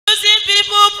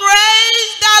people,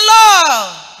 praise the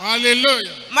Lord.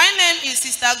 Hallelujah. My name is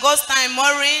Sister Augustine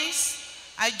Morris.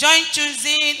 I joined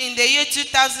Choosing in the year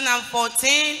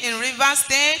 2014 in Rivers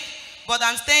State, but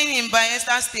I'm staying in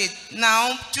Bayelsa State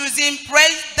now. Choosing,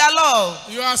 praise the Lord.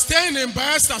 You are staying in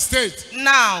Bayelsa State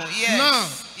Now, yes. Now.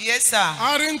 Yes, sir.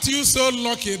 Aren't you so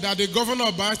lucky that the governor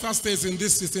of Bayelsa State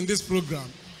is in this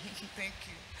program? Thank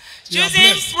you. You are Choosing,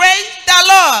 blessed. praise the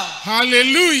Lord.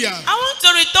 Hallelujah. I want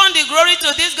to return the glory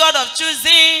to this God of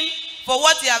Choosing for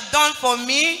what he has done for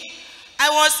me. I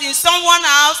was in someone's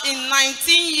house in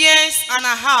 19 years and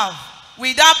a half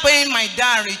without paying my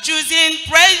dowry. Choosing,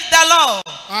 praise the Lord.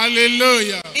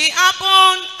 Hallelujah. It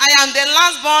happened, I am the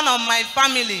last born of my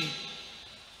family.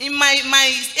 In my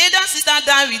elder sister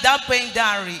died without paying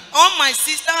dowry. All my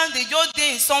sisters, they just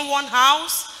stay in someone's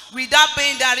house without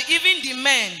paying dowry. Even the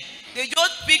men, they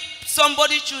just pick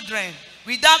somebody's children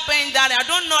without paying dowry. I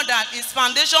don't know that it's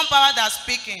foundation power that's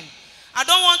speaking. I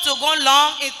don't want to go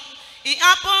long. It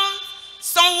happened,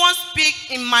 someone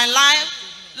speak in my life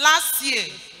last year.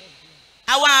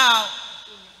 Our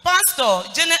pastor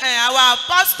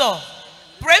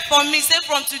prayed for me, said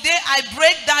from today I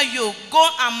break that yoke, go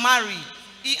and marry.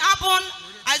 It happened,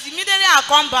 as immediately I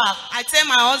come back, I tell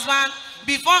my husband,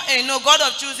 before God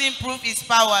of Choosing prove his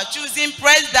power. Choosing,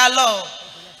 praise the Lord.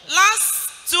 Last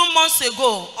 2 months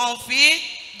ago, on field,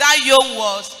 that yoke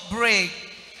was break.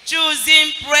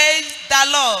 Choosing, praise the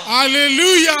Lord.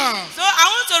 Hallelujah. So I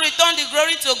want to return the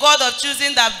glory to God of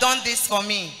Choosing that have done this for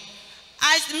me.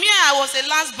 As me, I was a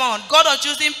last born. God of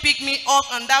Choosing picked me up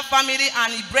on that family and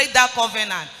he break that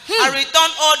covenant. I return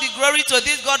all the glory to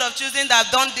this God of Choosing that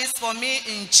have done this for me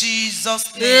in Jesus'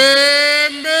 name.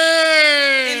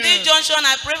 Amen. In this junction,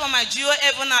 I pray for my Geo,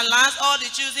 heaven and lands, all the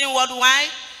Choosing worldwide,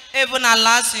 heaven and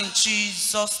lands in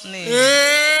Jesus' name.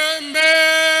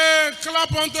 Amen.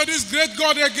 Clap unto this great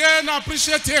God again.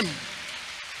 Appreciate him.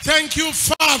 Thank you,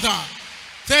 Father.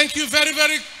 Thank you very,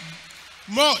 very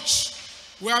much.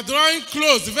 We are drawing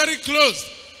close, very close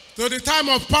to the time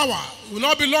of power. It will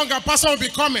not be long, a person will be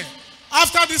coming.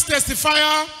 After this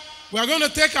testifier, we are going to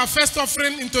take our first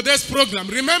offering in today's program.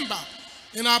 Remember,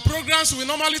 in our programs, we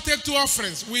normally take 2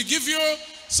 offerings. We give you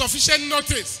sufficient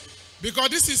notice because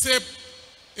this is a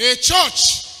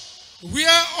church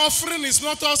where offering is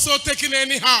not also taken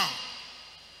anyhow.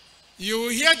 You will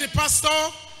hear the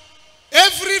pastor,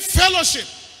 every fellowship,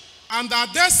 and I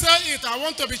dare say it, I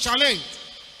want to be challenged.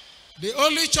 The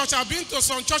only church, I've been to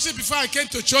some churches before I came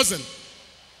to Chosen,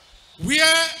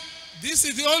 where this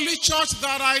is the only church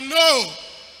that I know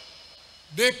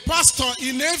the pastor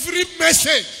in every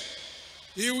message,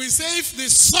 he will say if the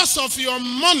source of your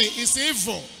money is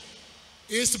evil,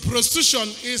 is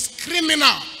prostitution, is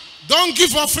criminal, don't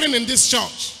give offering in this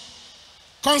church.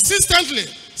 Consistently,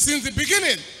 since the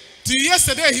beginning to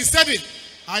yesterday, he said it.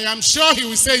 I am sure he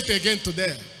will say it again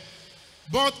today.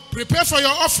 But prepare for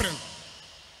your offering.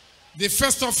 The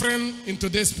first offering in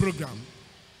today's program.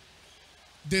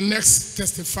 The next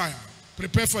testifier.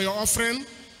 Prepare for your offering,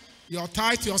 your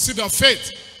tithe, your seed of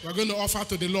faith. We're going to offer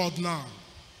to the Lord now.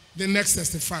 The next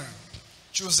testifier.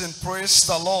 Choosing, praise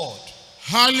the Lord.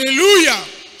 Hallelujah.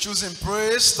 Choosing,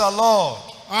 praise the Lord.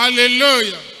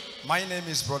 Hallelujah. My name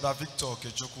is Brother Victor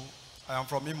Okechukwu. I am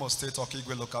from Imo State,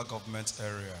 Okigwe local government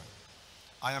area.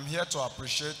 I am here to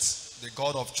appreciate the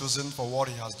God of Choosing for what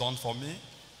he has done for me.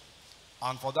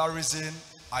 And for that reason,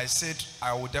 I said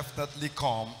I will definitely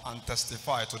come and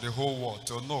testify to the whole world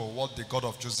to know what the God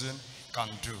of Choosing can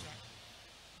do.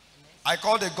 I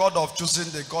call the God of Choosing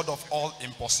the God of all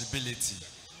impossibility,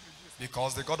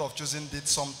 because the God of Choosing did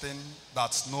something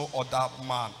that no other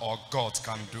man or God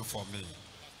can do for me.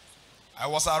 I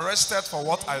was arrested for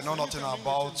what I know nothing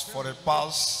about for the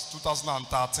past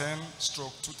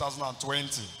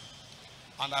 2013/2020.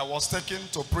 And I was taken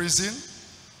to prison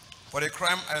for the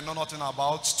crime I know nothing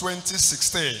about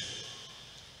 2016.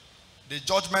 The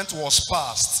judgment was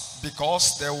passed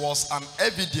because there was an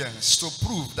evidence to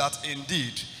prove that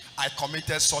indeed I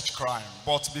committed such crime.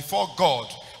 But before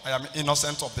God, I am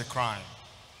innocent of the crime.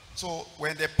 So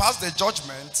when they passed the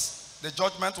judgment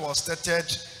was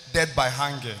stated dead by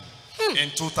hanging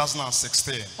in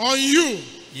 2016. On you?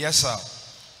 Yes, sir.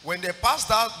 When they passed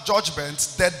that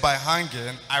judgment, dead by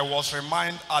hanging, I was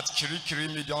remanded at Kirikiri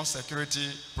Medium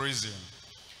Security Prison.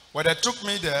 When they took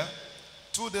me there,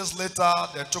 2 days later,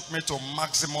 they took me to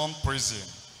maximum prison.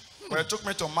 When they took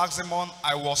me to maximum,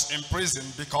 I was in prison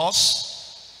because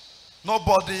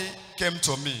nobody came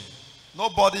to me.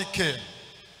 Nobody came.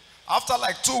 After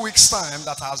like 2 weeks' time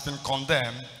that I has been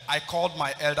condemned, I called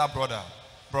my elder brother,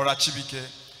 Brother Chibike.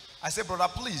 I said, brother,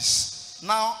 please,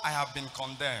 now I have been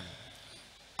condemned.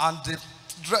 And the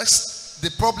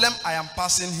the problem I am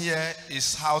passing here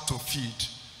is how to feed.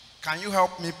 Can you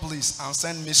help me please and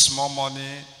send me small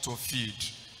money to feed?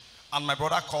 And my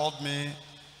brother called me,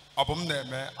 Obum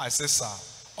Neme, I say sir.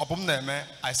 Obum Neme,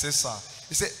 I say sir.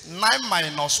 He said, 9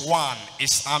 minus 1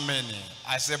 is how many?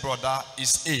 I say, brother,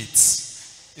 is 8.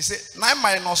 He said, 9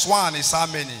 minus 1 is how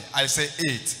many? I say,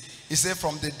 8. He said,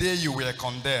 from the day you were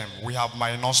condemned, we have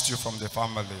minused you from the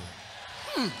family.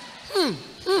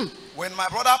 When my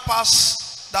brother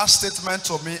passed that statement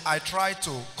to me, I tried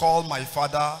to call my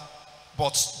father,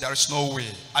 but there is no way.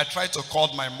 I tried to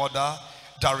call my mother,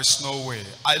 there is no way.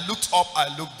 I looked up,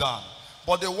 I looked down.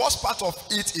 But the worst part of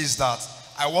it is that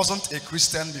I wasn't a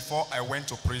Christian before I went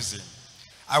to prison.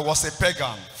 I was a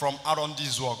pagan from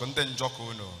Arondizwag and then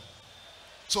Jokuno.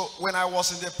 So when I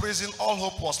was in the prison, all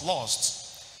hope was lost.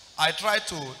 I tried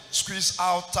to squeeze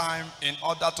out time in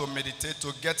order to meditate,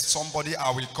 to get somebody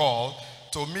I will call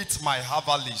to meet my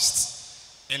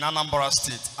herbalist in Anambra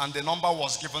State. And the number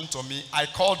was given to me. I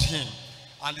called him,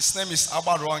 and his name is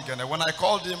Abba Rwangene. When I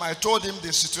called him, I told him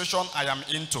the situation I am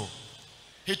into.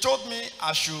 He told me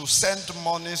I should send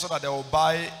money so that they will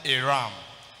buy a ram.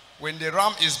 When the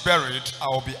ram is buried, I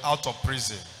will be out of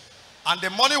prison. And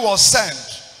the money was sent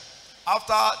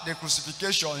after the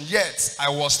crucifixion, yet I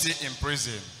was still in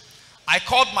prison. I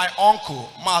called my uncle,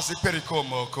 Mazi Periko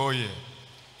Mokoye.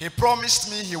 He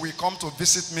promised me he will come to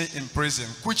visit me in prison,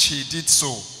 which he did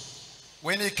so.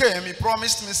 When he came, he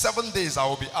promised me 7 days I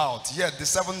will be out. Yet the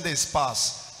 7 days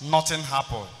passed, nothing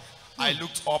happened. I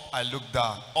looked up, I looked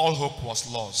down. All hope was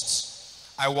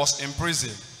lost. I was in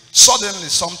prison. Suddenly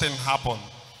something happened.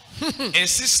 A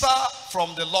sister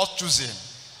from the Lord Chosen,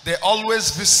 they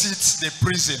always visit the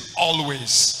prison,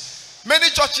 always. Many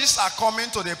churches are coming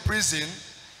to the prison.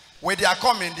 When they are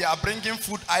coming, they are bringing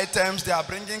food items, they are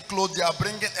bringing clothes, they are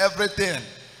bringing everything.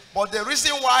 But the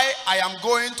reason why I am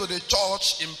going to the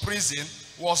church in prison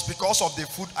was because of the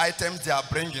food items they are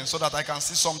bringing, so that I can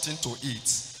see something to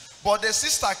eat. But the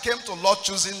sister came to Lord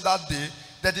Choosing that day.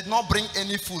 They did not bring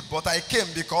any food, but I came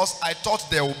because I thought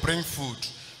they would bring food.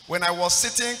 When I was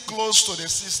sitting close to the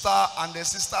sister, and the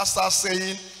sister started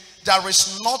saying, there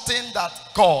is nothing that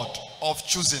God of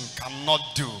Choosing cannot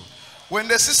do. When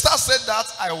the sister said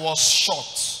that, I was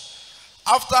shocked.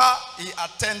 After he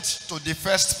attended to the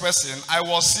first person, I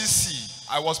was CC.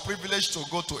 I was privileged to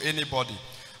go to anybody.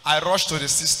 I rushed to the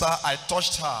sister, I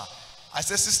touched her. I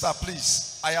said, sister,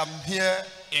 please, I am here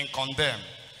in condemn.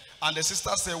 And the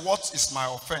sister said, what is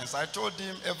my offense? I told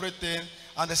him everything,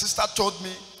 and the sister told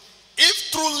me,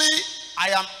 if truly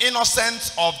I am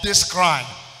innocent of this crime,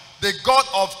 the God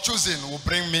of Choosing will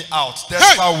bring me out.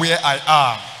 That's where I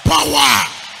am.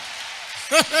 Power!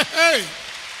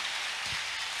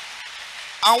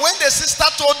 And when the sister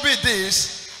told me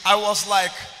this, I was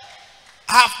like,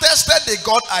 I have tested the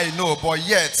God I know, but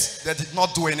yet they did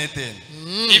not do anything.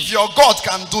 If your God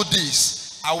can do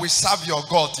this, I will serve your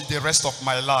God the rest of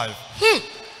my life.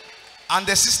 And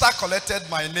the sister collected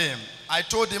my name. I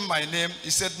told him my name. He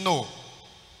said, no,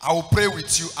 I will pray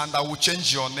with you and I will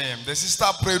change your name. The sister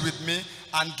prayed with me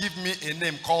and gave me a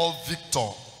name called Victor.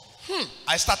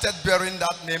 I started bearing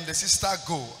that name. The sister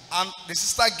go, and the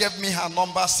sister gave me her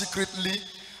number secretly.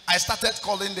 I started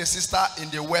calling the sister in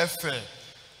the welfare.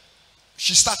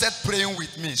 She started praying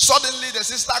with me. Suddenly the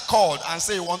sister called and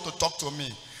said, you want to talk to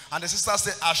me? And the sister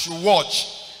said, I should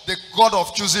watch. The God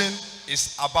of Choosing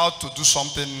is about to do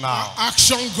something now.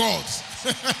 Action God.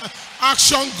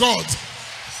 Action God.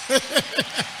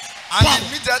 And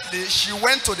immediately she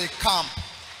went to the camp.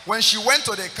 When she went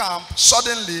to the camp,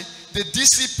 suddenly the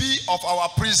DCP of our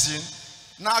prison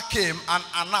now came and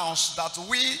announced that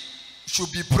we should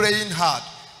be praying hard.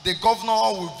 The governor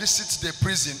will visit the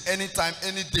prison anytime,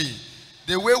 any day.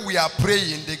 The way we are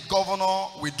praying, the governor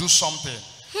will do something.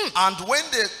 And when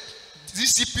the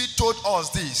DCP told us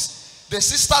this, the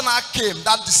sister now came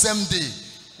that the same day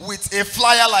with a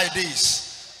flyer like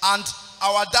this. And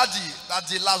our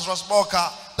daddy Lazarus Walker,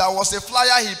 there was a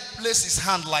flyer, he placed his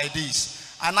hand like this.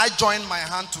 And I joined my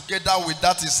hand together with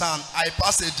that his hand. I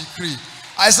passed a decree.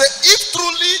 I said, if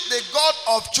truly the God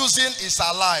of Choosing is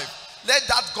alive, let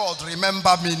that God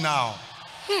remember me now.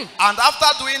 And after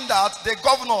doing that, the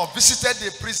governor visited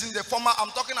the prison.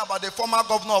 I'm talking about the former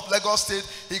governor of Lagos State,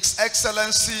 His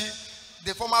Excellency,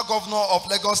 the former governor of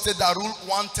Lagos State that ruled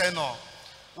one tenure.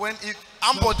 When he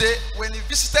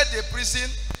visited the prison,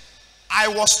 I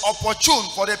was opportune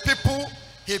for the people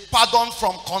he pardoned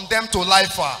from condemned to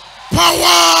life.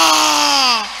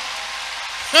 Power!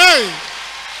 Hey!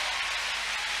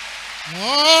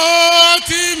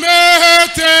 Ultimate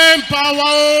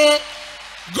power.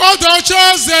 God of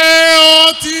Choosing,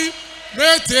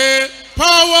 ultimate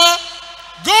power.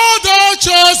 God of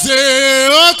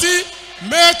chosen,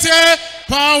 ultimate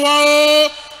power.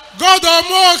 God of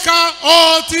Mocha,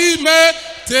 ultimate.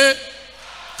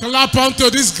 Clap unto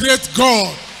this great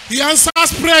God. He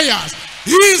answers prayers.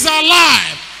 He is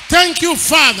alive. Thank you,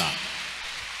 Father.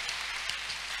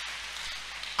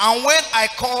 And when I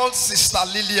called Sister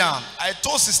Lillian, I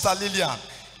told Sister Lillian,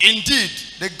 indeed,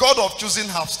 the God of choosing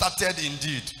have started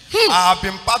indeed. I have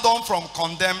been pardoned from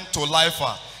condemned to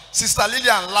lifer. Sister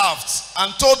Lillian laughed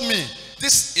and told me,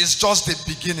 this is just the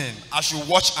beginning. I should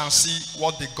watch and see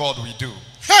what the God will do.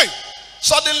 Hey!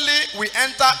 Suddenly, we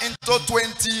enter into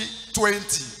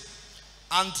 2020.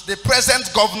 And the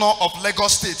present governor of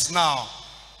Lagos State now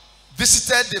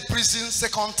visited the prison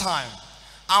second time.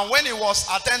 And when he was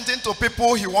attending to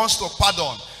people he wants to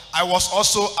pardon, I was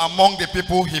also among the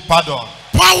people he pardoned.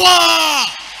 Power!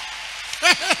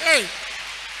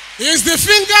 It's the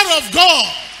finger of God.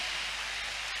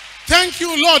 Thank you,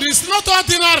 Lord. It's not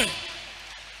ordinary.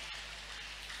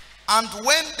 And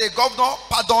when the governor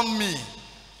pardoned me,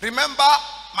 remember,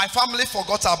 my family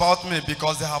forgot about me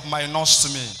because they have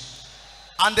minused me.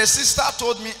 And the sister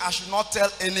told me I should not tell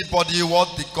anybody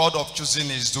what the God of choosing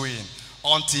is doing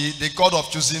until the God of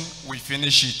choosing will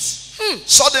finish it.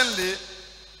 Suddenly,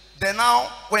 then now,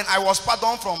 when I was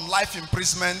pardoned from life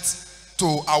imprisonment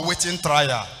to awaiting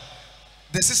trial,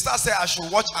 the sister said I should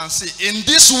watch and see in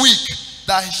this week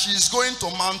that she is going to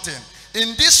mountain.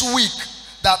 In this week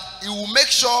that he will make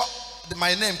sure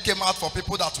my name came out for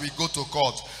people that will go to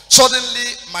court.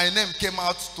 Suddenly, my name came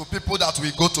out to people that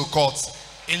will go to court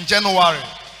in January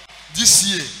this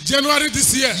year. January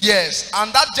this year? Yes.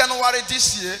 And that January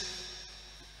this year,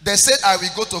 they said I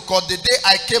will go to court. The day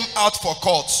I came out for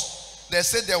court, they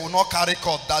said they will not carry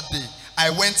court that day.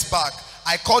 I went back.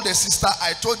 I called the sister.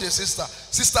 I told the sister.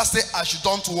 Sister said I should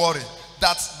don't worry.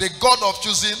 That the God of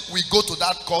choosing will go to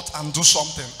that court and do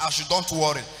something. I should don't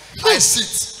worry. I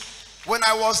sit. When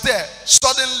I was there,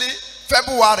 suddenly,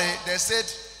 February, they said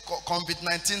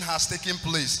COVID-19 has taken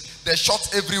place. They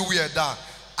shut everywhere down.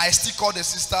 I still called the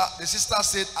sister. The sister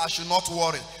said I should not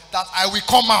worry. That I will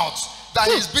come out. That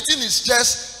he's beating his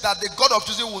chest. That the God of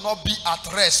choosing will not be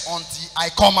at rest until I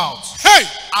come out. Hey!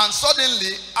 And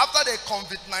suddenly, after the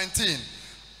COVID-19,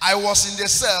 I was in the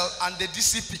cell and the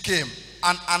DCP came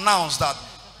and announced that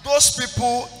those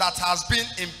people that has been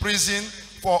in prison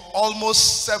for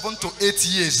almost 7 to 8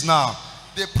 years now,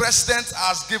 the president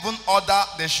has given order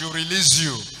they should release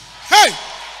you. Hey!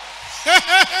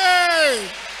 Hey!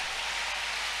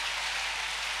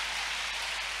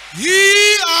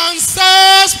 He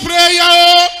answers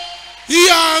prayer. He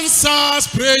answers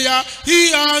prayer.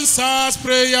 He answers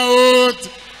prayer.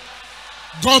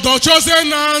 God of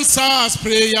chosen answers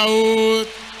prayer.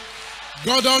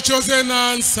 God of chosen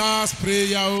answers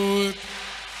prayer.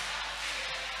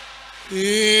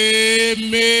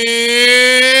 Amen.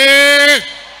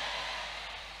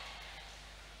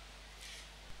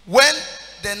 When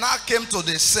they now came to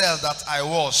the cell that I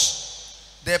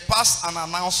was, they passed an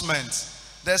announcement.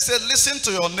 They said, listen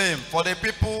to your name for the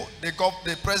people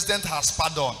the president has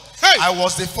pardoned. Hey. I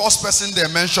was the first person they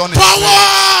mentioned.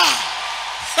 Power!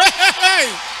 Hey.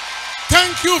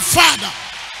 Thank you, Father.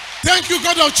 Thank you,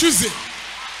 God of choosing.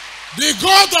 The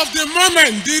God of the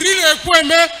moment, the real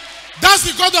Ekweme, that's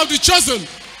the God of the chosen.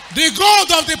 The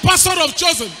God of the pastor of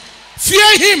chosen.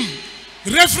 Fear him.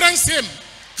 Reverence him.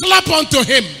 Clap unto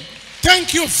him.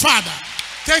 Thank you, Father.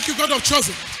 Thank you, God of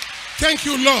chosen. Thank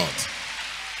you, Lord.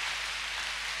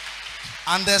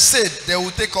 And they said they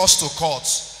will take us to court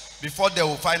before they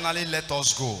will finally let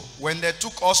us go. When they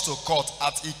took us to court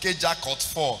at Ikeja Court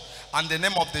 4, and the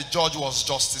name of the judge was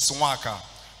Justice Nwaka.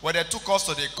 When they took us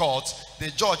to the court,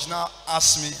 the judge now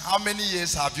asked me, how many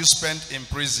years have you spent in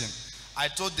prison? I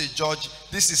told the judge,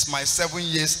 this is my 7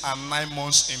 years and 9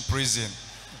 months in prison.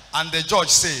 And the judge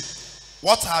said,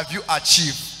 what have you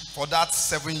achieved for that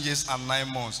 7 years and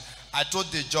 9 months? I told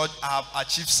the judge, I have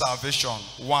achieved salvation,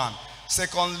 1.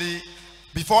 Secondly,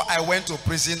 before I went to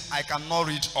prison, I cannot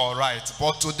read or write.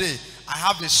 But today, I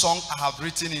have a song I have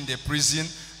written in the prison.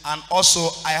 And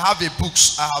also, I have a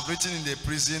books I have written in the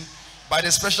prison. By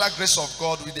the special grace of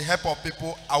God, with the help of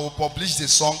people, I will publish the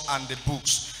song and the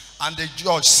books. And the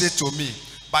judge said to me,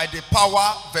 by the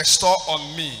power bestowed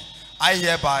on me, I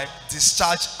hereby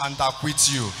discharge and acquit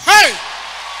you. Hey!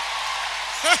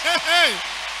 Hey, hey!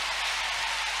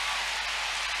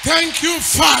 Thank you,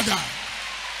 Father.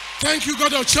 Thank you,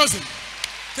 God of chosen.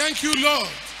 Thank you, Lord.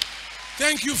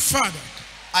 Thank you, Father.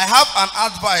 I have an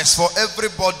advice for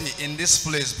everybody in this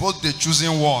place, both the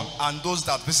choosing one and those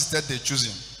that visited the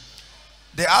choosing.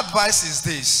 The advice is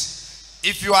this.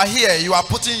 If you are here, you are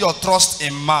putting your trust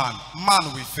in man.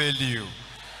 Man will fail you.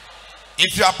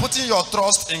 If you are putting your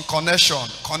trust in connection,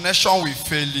 connection will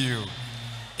fail you.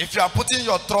 If you are putting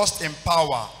your trust in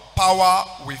power, power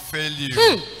will fail you.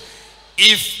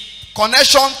 If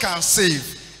connection can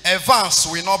save, Evans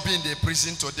will not be in the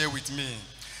prison today with me.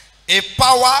 If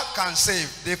power can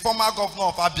save, the former governor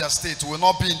of Abia State will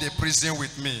not be in the prison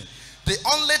with me. The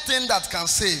only thing that can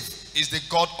save is the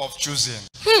God of choosing.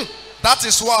 That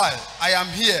is why I am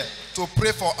here to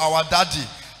pray for our daddy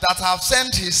that have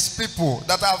sent his people,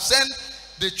 that have sent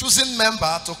the choosing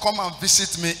member to come and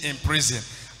visit me in prison.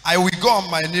 I will go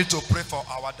on my knee to pray for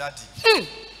our daddy.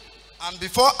 And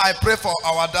before I pray for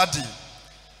our daddy,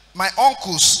 my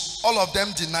uncles, all of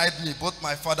them denied me, both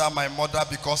my father and my mother,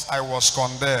 because I was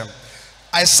condemned.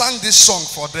 I sang this song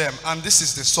for them, and this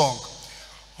is the song.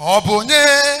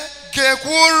 Obonye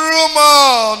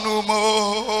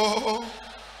kekurumanumo,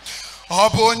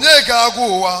 obonye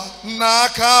gaguwa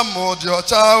nakamo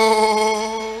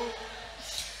diochao,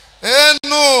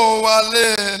 enu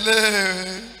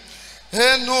walele,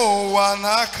 enu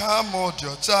wanakamo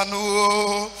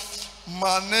diochanu. I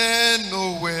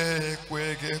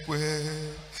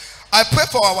pray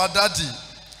for our daddy.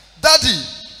 Daddy,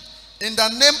 in the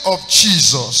name of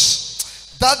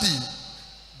Jesus, Daddy,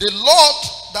 the Lord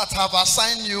that have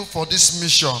assigned you for this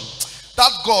mission,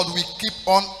 that God will keep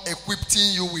on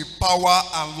equipping you with power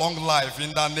and long life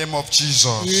in the name of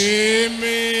Jesus.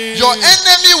 Amen. Your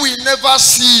enemy will never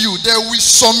see you. They will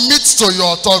submit to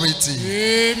your authority.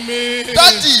 Amen.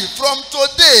 Daddy, from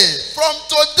today,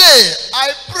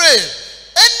 I pray,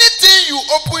 anything you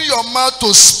open your mouth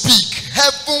to speak,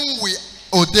 heaven will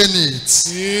ordain it.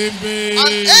 Amen. And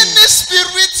any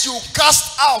spirit you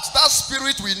cast out, that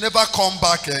spirit will never come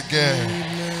back again.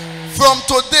 Amen. From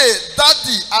today,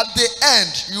 Daddy, at the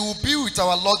end, you will be with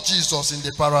our Lord Jesus in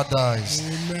the paradise.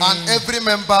 Amen. And every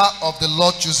member of the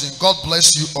Lord choosing. God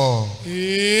bless you all.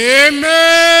 Amen.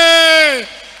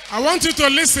 I want you to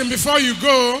listen before you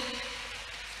go.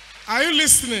 Are you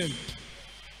listening?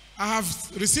 I have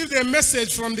received a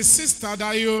message from the sister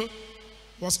that you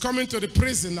was coming to the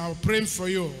prison. I was praying for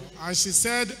you. And she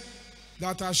said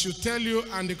that I should tell you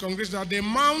and the congregation that the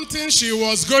mountain she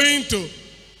was going to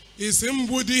is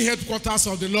Mbudi headquarters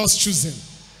of the Lord's choosing.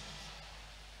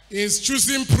 Is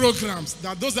choosing programs.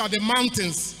 That those are the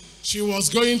mountains she was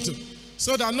going to.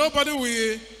 So that nobody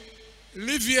will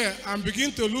live here and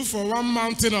begin to look for one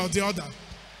mountain or the other.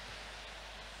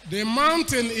 The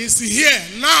mountain is here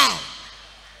now.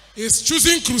 It's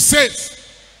choosing crusades.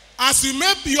 As you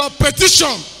make your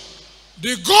petition,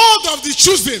 the God of the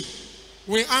choosing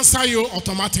will answer you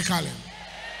automatically.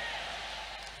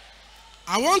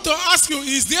 I want to ask you,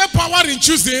 is there power in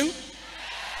choosing?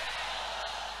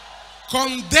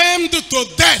 Condemned to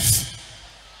death.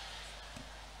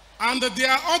 And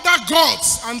there are other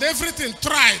gods and everything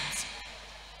tried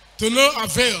to no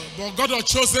avail. But God of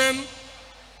chosen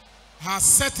has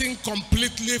set him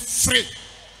completely free.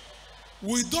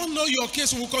 We don't know your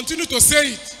case. We'll continue to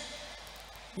say it.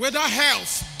 Whether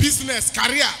health, business,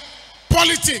 career,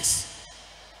 politics,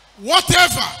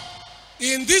 whatever.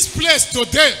 In this place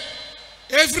today,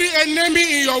 every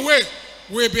enemy in your way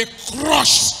will be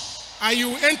crushed. And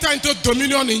you enter into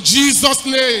dominion in Jesus'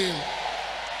 name.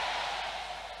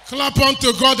 Clap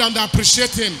unto God and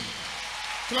appreciate him.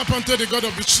 Clap unto the God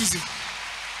of the choosing.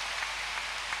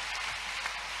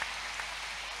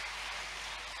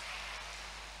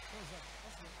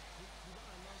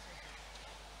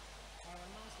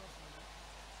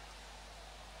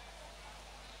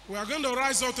 We are going to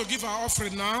rise up to give our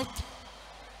offering now.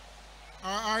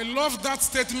 I love that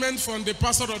statement from the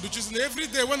pastor of the choosing. Every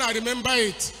day when I remember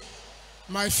it,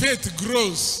 my faith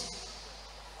grows.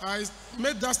 I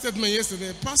made that statement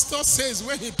yesterday. Pastor says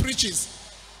when he preaches,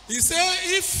 he says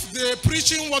if the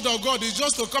preaching word of God is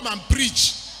just to come and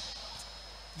preach,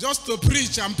 just to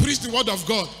preach and preach the word of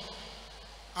God,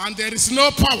 and there is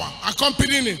no power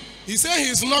accompanying it, he said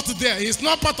he's not there. He's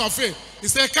not part of it. He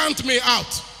said, count me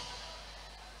out.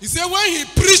 He said when he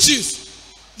preaches,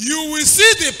 you will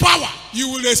see the power. You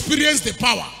will experience the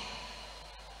power.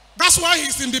 That's why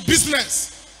he's in the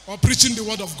business of preaching the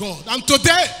word of God. And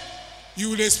today, you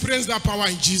will experience that power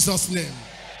in Jesus' name.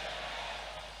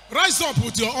 Rise up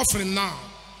with your offering now.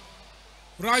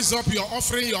 Rise up your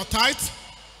offering, your tithe,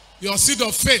 your seed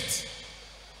of faith.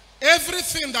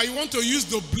 Everything that you want to use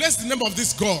to bless the name of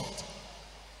this God.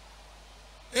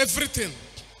 Everything.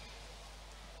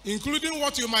 Including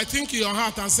what you might think in your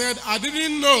heart and said, I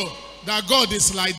didn't know that God is like